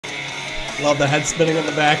Love the head spinning in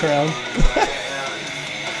the background.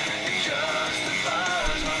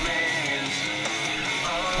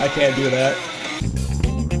 I can't do that.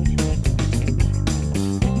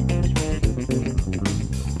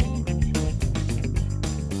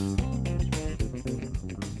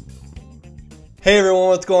 Hey everyone,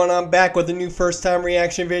 what's going on? Back with a new first time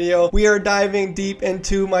reaction video. We are diving deep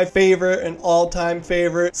into my favorite and all-time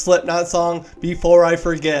favorite Slipknot song, Before I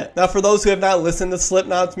Forget. Now for those who have not listened to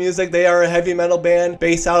Slipknot's music, they are a heavy metal band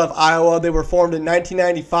based out of Iowa. They were formed in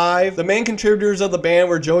 1995. The main contributors of the band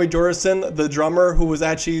were Joey Jordison, the drummer, who was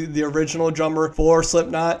actually the original drummer for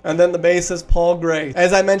Slipknot, and then the bassist Paul Gray.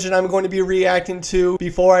 As I mentioned, I'm going to be reacting to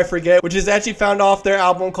Before I Forget, which is actually found off their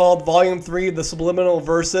album called Volume 3, The Subliminal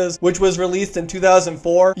Verses, which was released in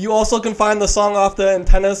 2004. You also can find the song off the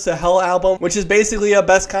Antennas to Hell album, which is basically a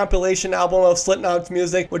best compilation album of Slipknot's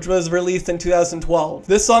music, which was released in 2012.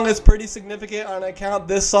 This song is pretty significant on account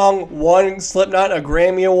this song won Slipknot a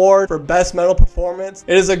Grammy Award for Best Metal Performance.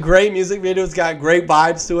 It is a great music video. It's got great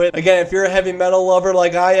vibes to it. Again, if you're a heavy metal lover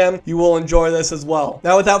like I am, you will enjoy this as well.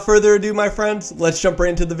 Now without further ado, my friends, let's jump right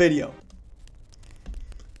into the video.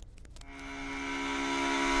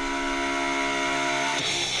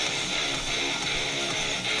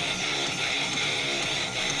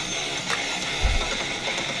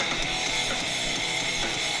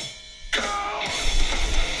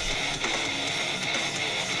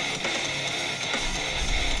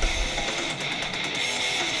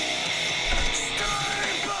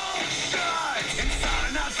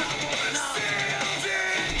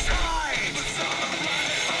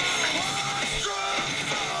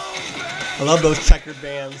 I love those checkered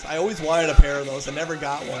bands. I always wanted a pair of those. I never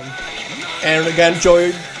got one. And again,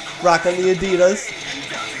 Joey rocking the Adidas.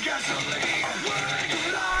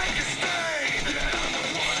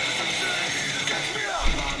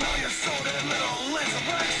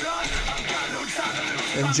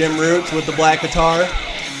 And Jim Roots with the black guitar.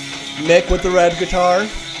 Nick with the red guitar.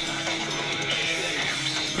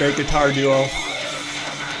 Great guitar duo.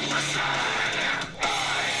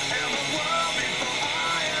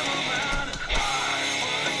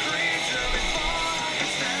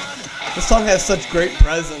 This song has such great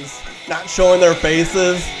presence, not showing their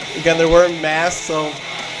faces. Again, they weren't masked, so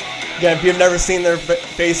again, if you've never seen their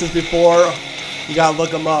faces before, you gotta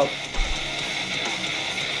look them up.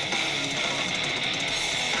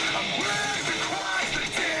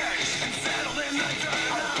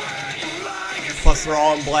 Plus, they're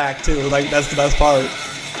all in black too. Like, that's the best part.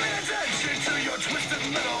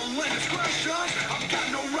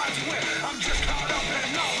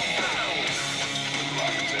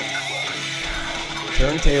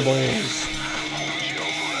 Turntables.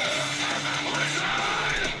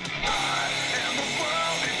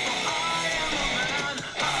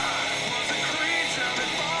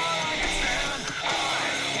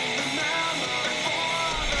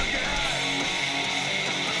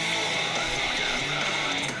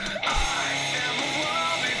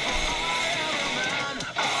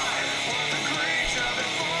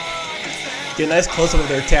 Get a nice close-up of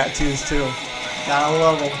their tattoos too. Gotta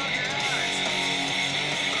love them.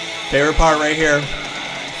 Favorite part right here.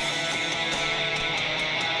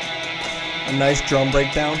 A nice drum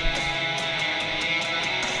breakdown.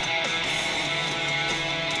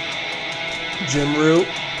 Jim Root,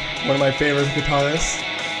 one of my favorite guitarists.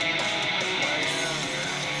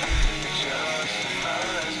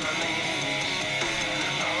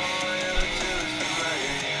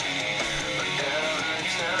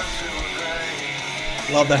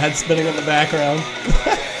 Love the head spinning in the background.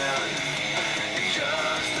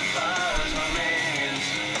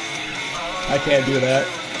 I can't do that.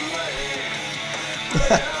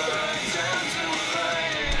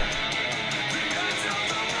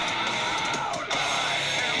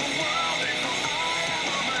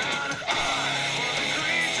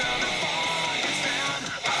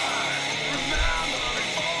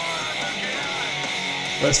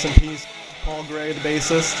 Rest in peace, Paul Gray, the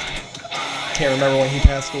bassist. Can't remember when he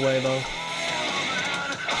passed away though.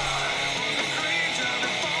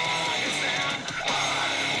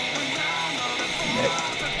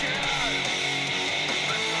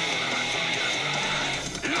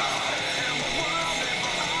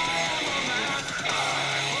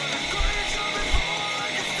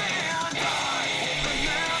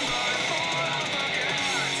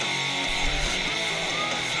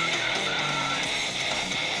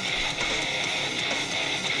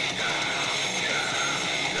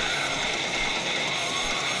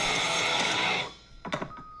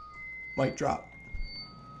 Mic drop.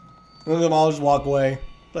 And then I'll just walk away.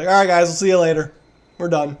 Like, alright guys, we'll see you later. we're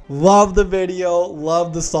done. Love the video,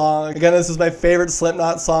 love the song. Again, this is my favorite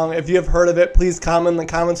Slipknot song. If you have heard of it, please comment in the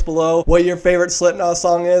comments below what your favorite Slipknot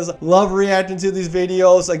song is. Love reacting to these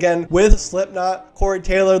videos. Again, with Slipknot, Corey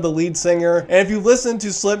Taylor, the lead singer. And if you've listened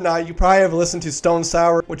to Slipknot, you probably have listened to Stone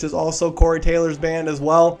Sour, which is also Corey Taylor's band as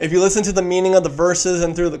well. If you listen to the meaning of the verses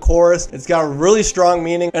and through the chorus, it's got a really strong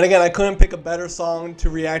meaning. And again, I couldn't pick a better song to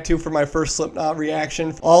react to for my first Slipknot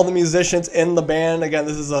reaction. All the musicians in the band, again,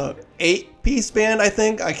 this is a 8-piece band, I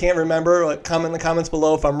think. I can't remember. Like, comment in the comments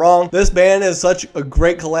below if I'm wrong. This band is such a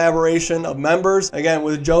great collaboration of members. Again,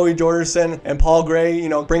 with Joey Jordison and Paul Gray, you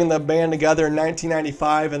know, bringing the band together in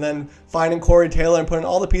 1995, and then finding Corey Taylor and putting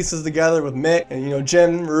all the pieces together with Mick and, you know,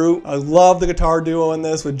 Jim Root. I love the guitar duo in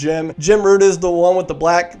this with Jim. Jim Root is the one with the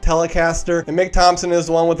black Telecaster, and Mick Thompson is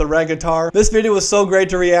the one with the red guitar. This video was so great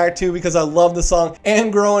to react to because I love the song.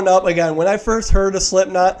 And growing up, again, when I first heard of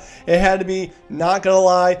Slipknot, it had to be, not gonna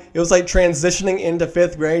lie, it was like transitioning into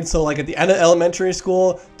 5th grade. So like at the end of elementary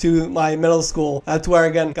school to my middle school, that's where I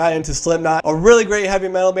again got into Slipknot. A really great heavy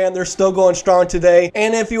metal band. They're still going strong today.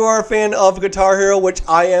 And if you are a fan of Guitar Hero, which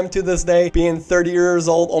I am to this day, being 30 years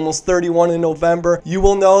old, almost 31 in November, you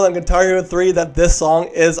will know on Guitar Hero 3 that this song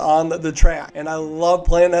is on the track. And I love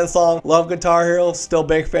playing that song. Love Guitar Hero. Still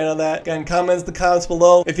big fan of that. Again, comments in the comments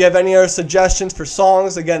below. If you have any other suggestions for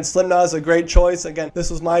songs, again, Slipknot is a great choice. Again, this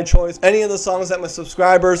was my choice. Any of the songs that my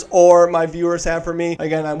subscribers or my viewers have for me,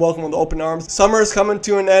 again, I'm welcome with open arms. Summer is coming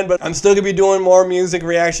to an end, but I'm still gonna be doing more music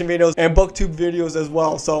reaction videos and booktube videos as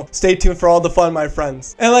well. So stay tuned for all the fun, my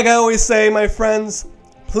friends. And like I always say, my friends,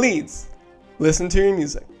 please listen to your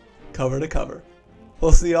music cover to cover.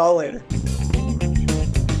 We'll see y'all later.